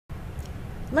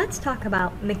Let's talk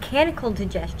about mechanical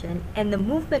digestion and the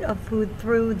movement of food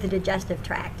through the digestive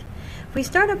tract. If we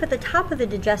start up at the top of the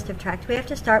digestive tract, we have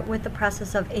to start with the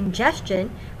process of ingestion,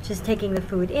 which is taking the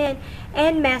food in,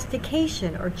 and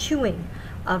mastication, or chewing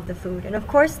of the food. And of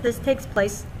course, this takes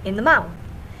place in the mouth.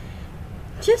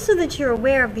 Just so that you're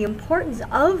aware of the importance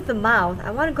of the mouth,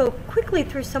 I want to go quickly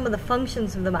through some of the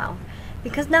functions of the mouth,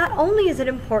 because not only is it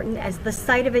important as the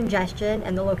site of ingestion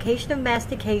and the location of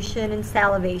mastication and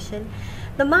salivation,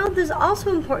 the mouth is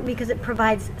also important because it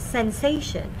provides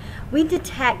sensation. We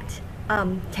detect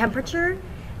temperature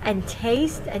and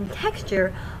taste and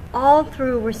texture all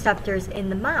through receptors in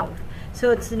the mouth.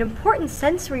 So it's an important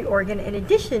sensory organ in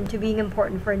addition to being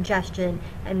important for ingestion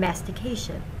and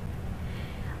mastication.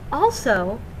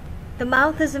 Also, the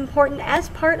mouth is important as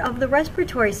part of the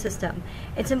respiratory system.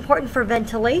 It's important for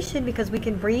ventilation because we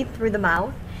can breathe through the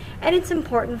mouth, and it's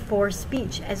important for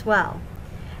speech as well.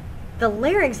 The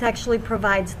larynx actually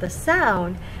provides the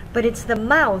sound, but it's the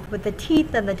mouth with the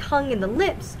teeth and the tongue and the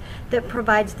lips that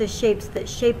provides the shapes that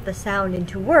shape the sound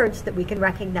into words that we can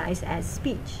recognize as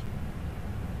speech.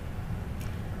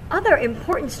 Other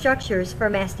important structures for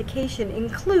mastication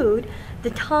include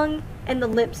the tongue and the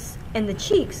lips and the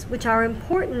cheeks, which are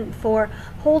important for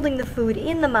holding the food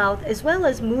in the mouth as well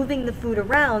as moving the food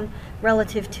around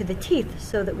relative to the teeth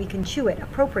so that we can chew it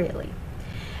appropriately.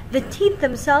 The teeth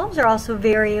themselves are also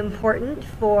very important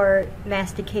for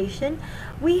mastication.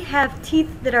 We have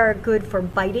teeth that are good for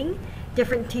biting,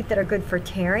 different teeth that are good for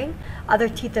tearing, other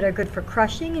teeth that are good for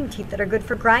crushing, and teeth that are good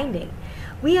for grinding.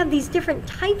 We have these different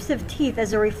types of teeth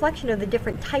as a reflection of the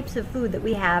different types of food that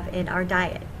we have in our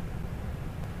diet.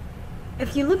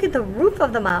 If you look at the roof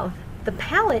of the mouth, the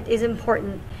palate is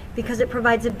important because it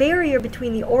provides a barrier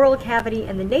between the oral cavity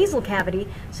and the nasal cavity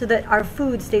so that our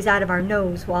food stays out of our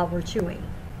nose while we're chewing.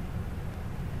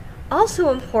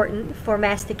 Also important for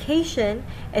mastication,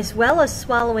 as well as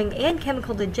swallowing and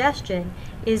chemical digestion,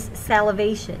 is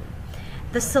salivation.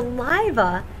 The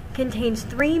saliva contains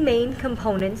three main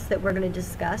components that we're going to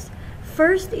discuss.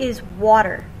 First is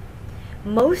water.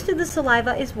 Most of the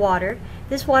saliva is water.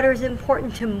 This water is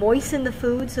important to moisten the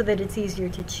food so that it's easier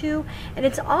to chew, and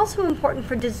it's also important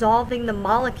for dissolving the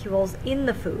molecules in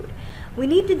the food. We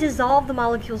need to dissolve the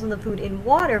molecules in the food in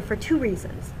water for two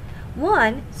reasons.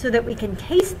 One, so that we can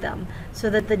taste them, so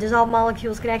that the dissolved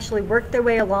molecules can actually work their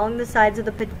way along the sides of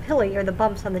the papillae, or the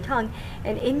bumps on the tongue,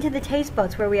 and into the taste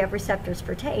buds where we have receptors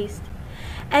for taste.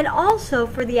 And also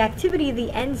for the activity of the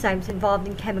enzymes involved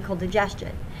in chemical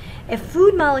digestion. If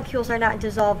food molecules are not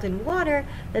dissolved in water,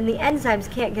 then the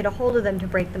enzymes can't get a hold of them to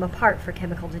break them apart for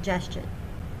chemical digestion.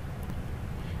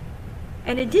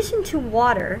 In addition to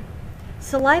water,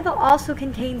 saliva also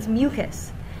contains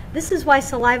mucus. This is why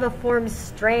saliva forms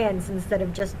strands instead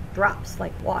of just drops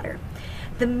like water.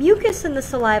 The mucus in the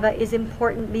saliva is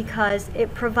important because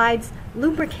it provides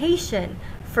lubrication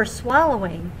for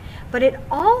swallowing, but it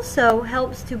also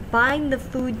helps to bind the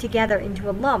food together into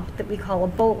a lump that we call a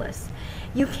bolus.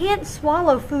 You can't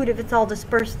swallow food if it's all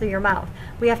dispersed through your mouth.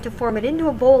 We have to form it into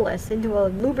a bolus, into a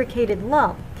lubricated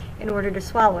lump, in order to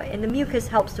swallow it, and the mucus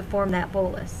helps to form that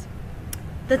bolus.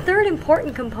 The third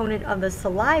important component of the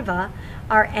saliva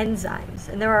are enzymes,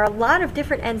 and there are a lot of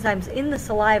different enzymes in the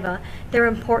saliva. They're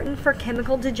important for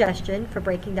chemical digestion, for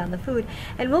breaking down the food,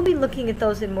 and we'll be looking at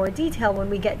those in more detail when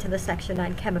we get to the section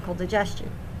on chemical digestion.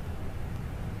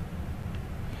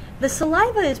 The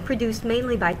saliva is produced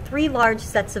mainly by three large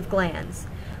sets of glands.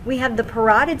 We have the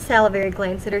parotid salivary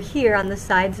glands that are here on the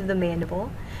sides of the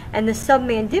mandible, and the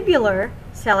submandibular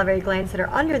salivary glands that are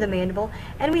under the mandible,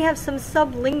 and we have some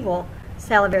sublingual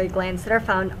salivary glands that are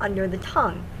found under the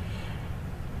tongue.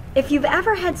 If you've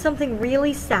ever had something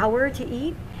really sour to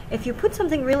eat, if you put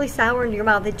something really sour into your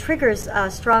mouth, it triggers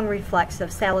a strong reflex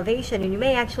of salivation, and you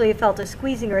may actually have felt a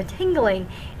squeezing or a tingling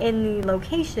in the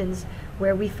locations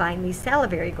where we find these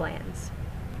salivary glands.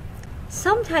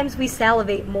 Sometimes we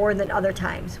salivate more than other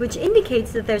times, which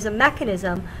indicates that there's a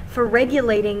mechanism for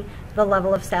regulating the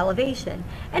level of salivation,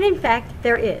 and in fact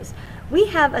there is. We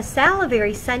have a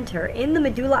salivary center in the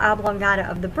medulla oblongata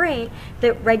of the brain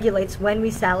that regulates when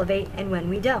we salivate and when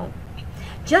we don't.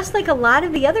 Just like a lot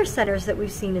of the other centers that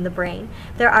we've seen in the brain,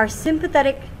 there are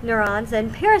sympathetic neurons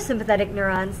and parasympathetic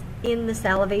neurons in the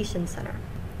salivation center.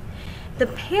 The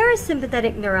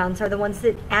parasympathetic neurons are the ones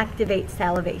that activate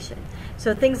salivation.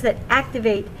 So things that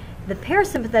activate the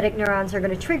parasympathetic neurons are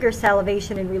going to trigger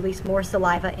salivation and release more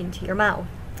saliva into your mouth.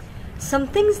 Some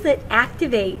things that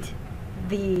activate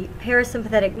the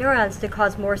parasympathetic neurons to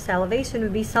cause more salivation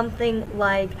would be something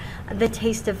like the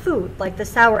taste of food, like the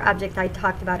sour object I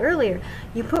talked about earlier.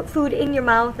 You put food in your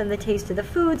mouth and the taste of the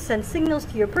food sends signals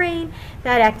to your brain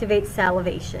that activates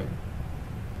salivation.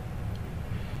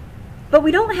 But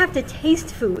we don't have to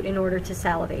taste food in order to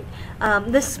salivate.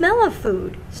 The smell of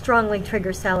food strongly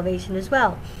triggers salivation as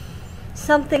well.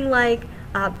 Something like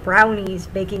brownies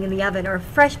baking in the oven or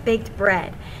fresh baked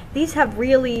bread. These have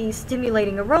really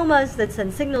stimulating aromas that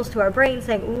send signals to our brain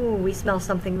saying, ooh, we smell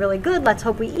something really good, let's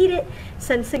hope we eat it.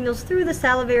 Send signals through the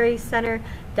salivary center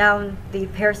down the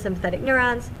parasympathetic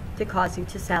neurons to cause you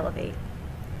to salivate.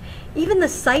 Even the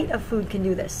sight of food can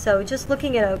do this. So just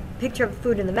looking at a picture of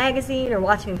food in the magazine or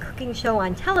watching a cooking show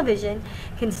on television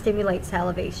can stimulate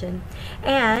salivation.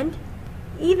 And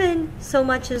even so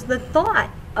much as the thought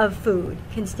of food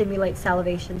can stimulate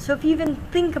salivation. So if you even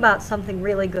think about something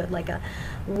really good, like a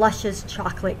luscious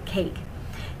chocolate cake,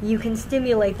 you can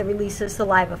stimulate the release of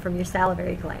saliva from your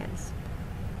salivary glands.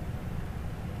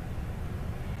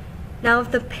 Now,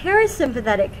 if the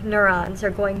parasympathetic neurons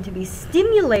are going to be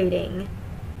stimulating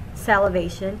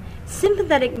salivation,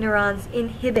 sympathetic neurons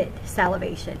inhibit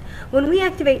salivation. When we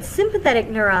activate sympathetic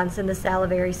neurons in the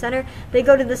salivary center, they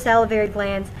go to the salivary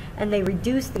glands and they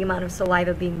reduce the amount of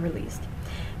saliva being released.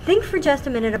 Think for just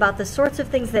a minute about the sorts of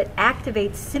things that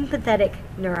activate sympathetic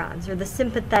neurons or the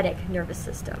sympathetic nervous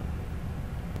system.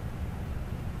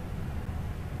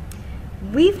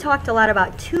 We've talked a lot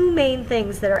about two main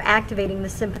things that are activating the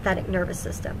sympathetic nervous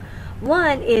system.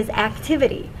 One is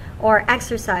activity or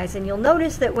exercise, and you'll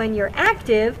notice that when you're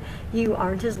active, you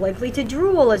aren't as likely to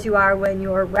drool as you are when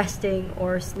you're resting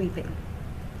or sleeping.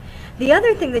 The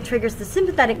other thing that triggers the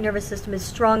sympathetic nervous system is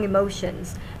strong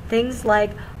emotions, things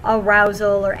like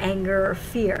arousal or anger or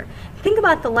fear. Think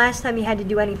about the last time you had to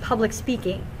do any public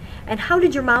speaking, and how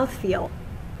did your mouth feel?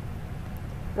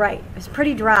 Right, it was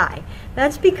pretty dry.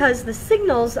 That's because the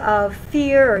signals of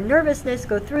fear or nervousness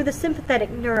go through the sympathetic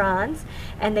neurons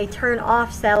and they turn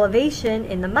off salivation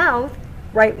in the mouth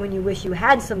right when you wish you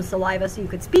had some saliva so you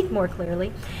could speak more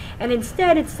clearly, and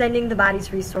instead it's sending the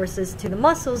body's resources to the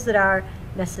muscles that are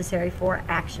necessary for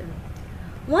action.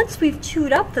 Once we've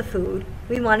chewed up the food,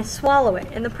 we want to swallow it,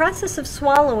 and the process of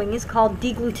swallowing is called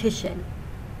deglutition.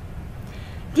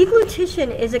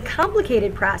 Deglutition is a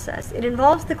complicated process. It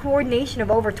involves the coordination of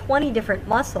over 20 different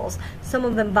muscles, some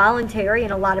of them voluntary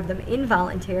and a lot of them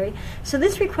involuntary. So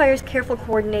this requires careful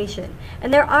coordination.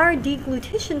 And there are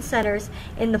deglutition centers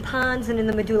in the pons and in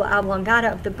the medulla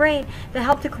oblongata of the brain that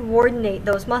help to coordinate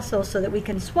those muscles so that we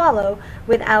can swallow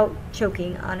without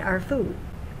choking on our food.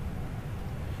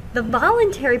 The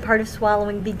voluntary part of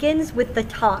swallowing begins with the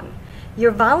tongue.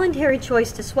 Your voluntary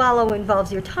choice to swallow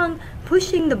involves your tongue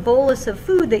pushing the bolus of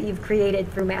food that you've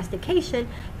created through mastication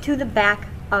to the back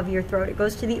of your throat. It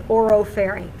goes to the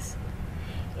oropharynx.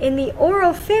 In the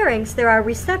oropharynx, there are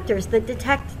receptors that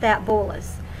detect that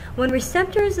bolus. When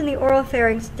receptors in the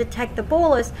oropharynx detect the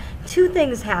bolus, two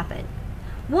things happen.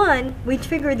 One, we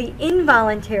trigger the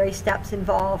involuntary steps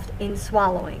involved in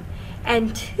swallowing.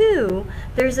 And two,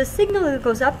 there's a signal that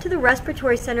goes up to the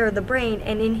respiratory center of the brain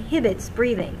and inhibits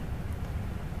breathing.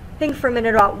 Think for a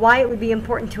minute about why it would be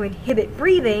important to inhibit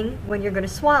breathing when you're going to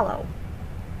swallow.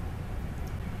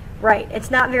 Right, it's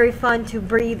not very fun to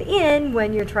breathe in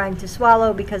when you're trying to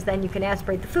swallow because then you can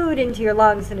aspirate the food into your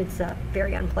lungs and it's a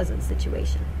very unpleasant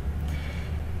situation.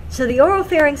 So the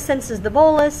oropharynx senses the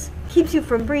bolus, keeps you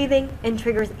from breathing, and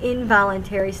triggers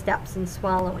involuntary steps in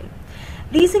swallowing.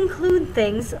 These include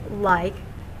things like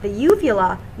the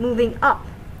uvula moving up.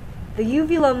 The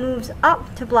uvula moves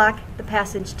up to block the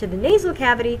passage to the nasal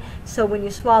cavity, so when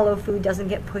you swallow, food doesn't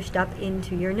get pushed up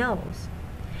into your nose.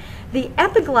 The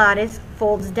epiglottis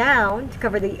folds down to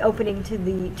cover the opening to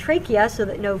the trachea so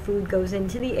that no food goes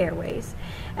into the airways.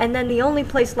 And then the only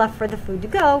place left for the food to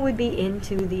go would be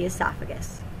into the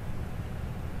esophagus.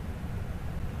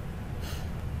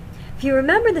 If you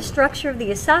remember the structure of the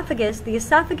esophagus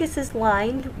is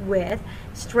lined with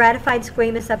stratified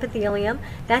squamous epithelium.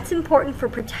 That's important for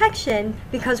protection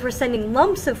because we're sending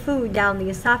lumps of food down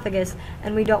the esophagus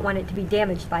and we don't want it to be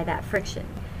damaged by that friction.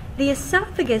 The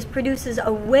esophagus produces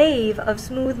a wave of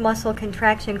smooth muscle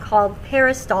contraction called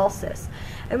peristalsis.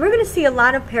 And we're going to see a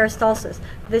lot of peristalsis,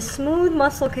 this smooth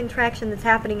muscle contraction that's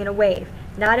happening in a wave.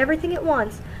 Not everything at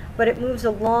once, but it moves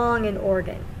along an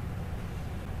organ.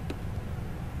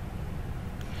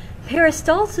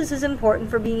 Peristalsis is important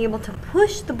for being able to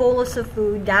push the bolus of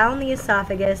food down the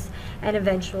esophagus and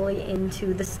eventually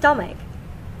into the stomach.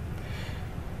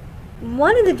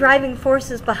 One of the driving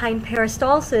forces behind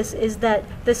peristalsis is that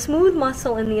the smooth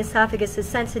muscle in the esophagus is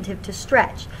sensitive to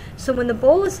stretch. So when the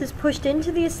bolus is pushed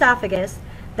into the esophagus,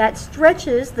 that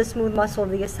stretches the smooth muscle of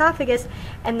the esophagus,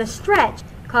 and the stretch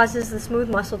causes the smooth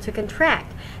muscle to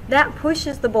contract. That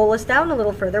pushes the bolus down a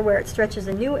little further where it stretches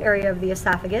a new area of the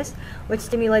esophagus, which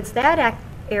stimulates that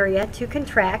area to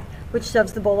contract, which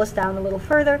shoves the bolus down a little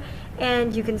further,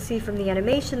 and you can see from the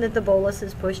animation that the bolus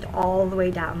is pushed all the way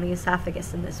down the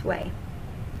esophagus in this way.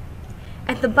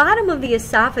 At the bottom of the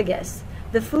esophagus,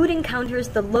 the food encounters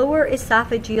the lower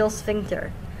esophageal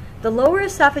sphincter. The lower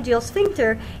esophageal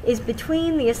sphincter is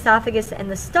between the esophagus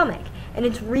and the stomach, and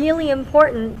it's really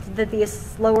important that the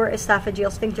lower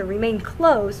esophageal sphincter remain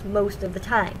closed most of the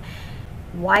time.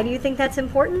 Why do you think that's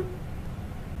important?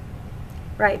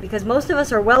 Right, because most of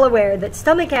us are well aware that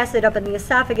stomach acid up in the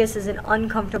esophagus is an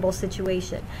uncomfortable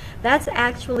situation. That's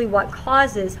actually what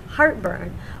causes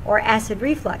heartburn or acid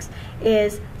reflux,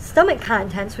 is stomach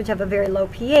contents, which have a very low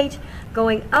pH,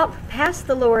 going up past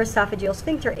the lower esophageal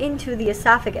sphincter into the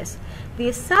esophagus. The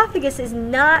esophagus is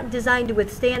not designed to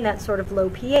withstand that sort of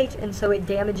low pH, and so it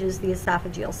damages the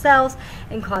esophageal cells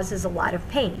and causes a lot of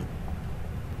pain.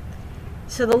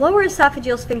 So the lower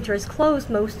esophageal sphincter is closed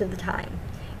most of the time.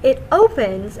 It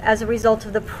opens as a result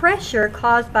of the pressure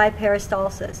caused by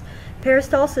peristalsis.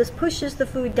 Peristalsis pushes the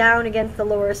food down against the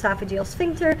lower esophageal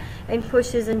sphincter and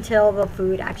pushes until the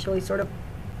food actually sort of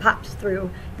pops through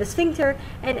the sphincter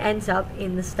and ends up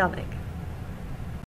in the stomach.